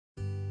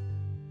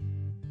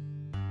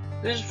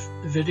This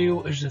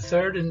video is the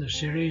third in the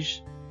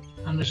series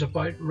and is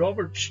about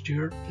Robert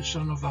Stewart, the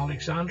son of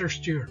Alexander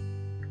Stewart.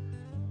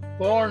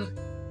 Born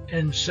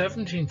in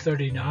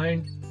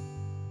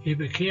 1739, he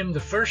became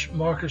the first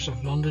Marquess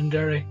of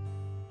Londonderry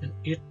in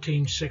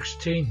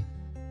 1816.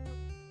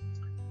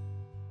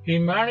 He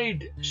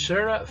married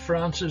Sarah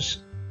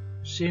Frances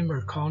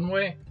Seymour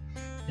Conway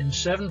in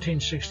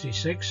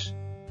 1766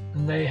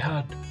 and they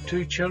had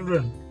 2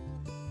 children.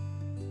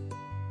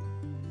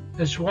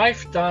 His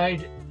wife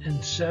died in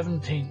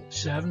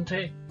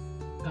 1770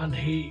 and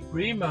he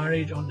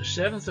remarried on the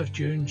 7th of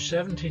June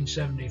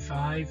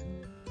 1775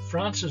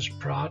 Frances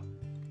Pratt,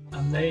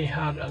 and they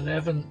had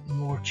 11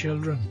 more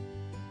children.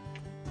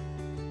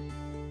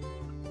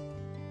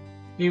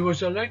 He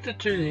was elected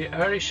to the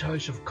Irish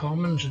House of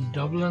Commons in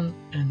Dublin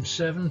in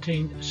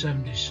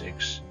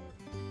 1776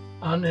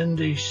 and in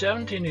the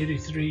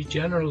 1783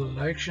 general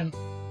election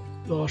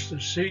lost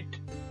his seat.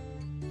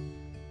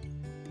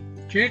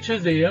 Due to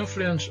the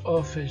influence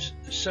of his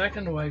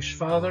second wife's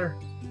father,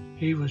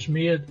 he was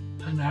made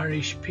an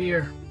Irish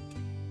peer.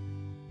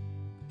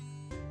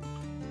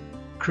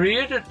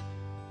 Created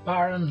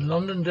Baron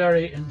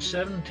Londonderry in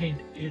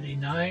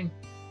 1789,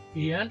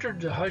 he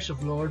entered the House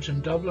of Lords in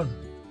Dublin.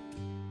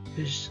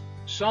 His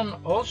son,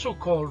 also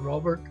called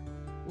Robert,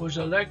 was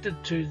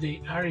elected to the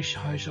Irish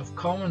House of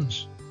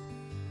Commons.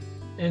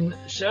 In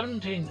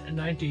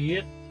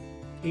 1798,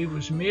 he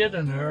was made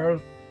an Earl,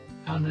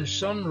 and his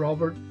son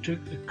Robert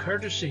took the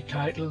courtesy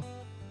title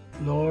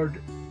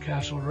Lord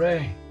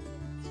Castlereagh.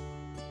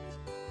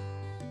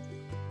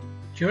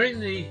 During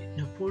the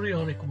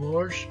Napoleonic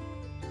Wars,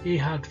 he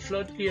had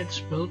floodgates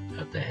built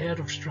at the head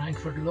of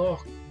Strangford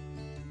Lough.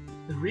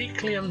 The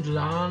reclaimed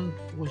land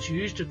was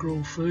used to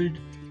grow food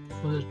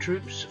for the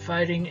troops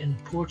fighting in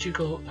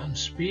Portugal and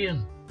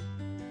Spain.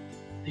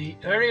 The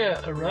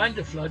area around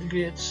the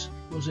floodgates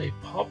was a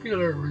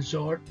popular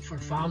resort for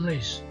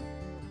families.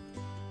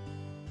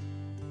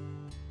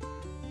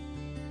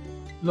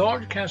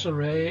 Lord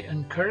Castlereagh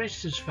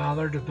encouraged his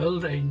father to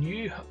build a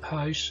new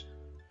house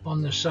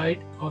on the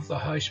site of the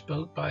house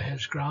built by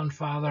his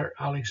grandfather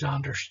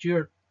Alexander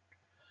Stewart.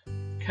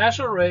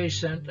 Castlereagh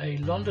sent a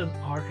London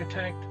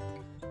architect,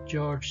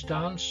 George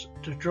Dance,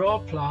 to draw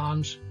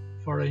plans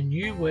for a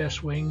new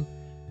west wing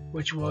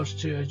which was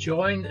to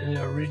adjoin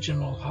the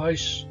original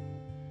house.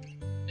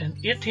 In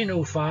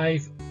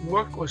 1805,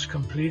 work was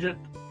completed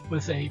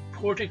with a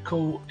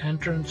portico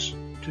entrance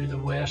to the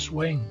west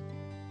wing.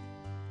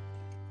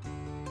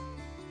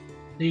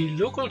 The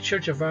local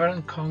Church of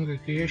Ireland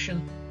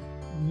congregation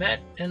met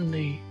in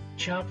the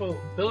chapel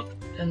built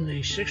in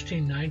the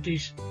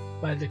 1690s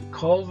by the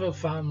Colville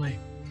family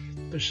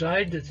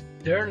beside the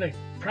derelict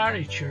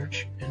Priory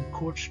Church in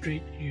Court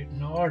Street,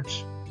 Newton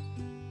Ards.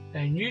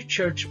 A new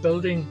church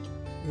building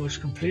was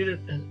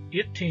completed in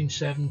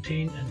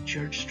 1817 in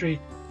Church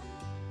Street.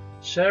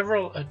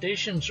 Several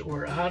additions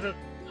were added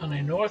and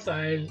a north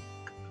aisle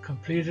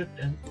completed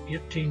in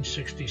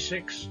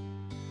 1866.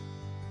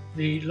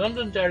 The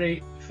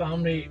Londonderry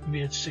family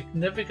made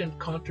significant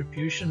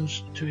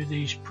contributions to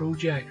these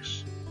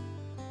projects.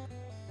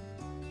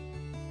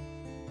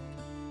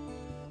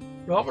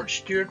 Robert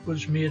Stewart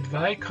was made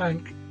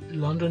Viscount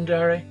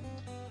Londonderry,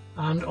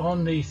 and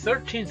on the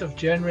 13th of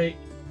January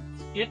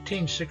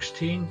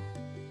 1816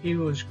 he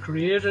was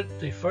created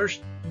the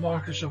first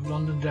Marquess of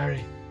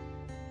Londonderry.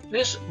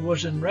 This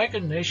was in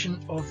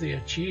recognition of the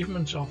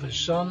achievements of his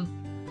son,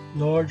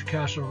 Lord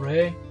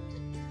Castlereagh,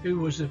 who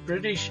was the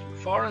British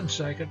Foreign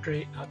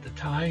Secretary at the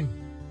time.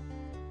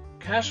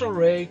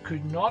 Castlereagh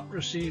could not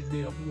receive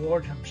the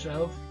award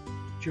himself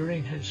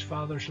during his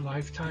father's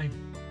lifetime.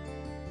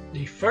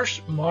 The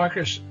first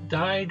Marquess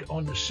died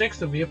on the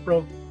 6th of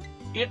April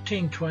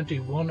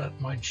 1821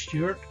 at Mount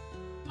Stewart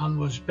and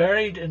was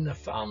buried in the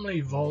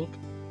family vault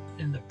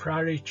in the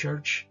Priory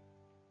Church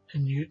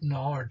in Newton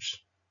Ards.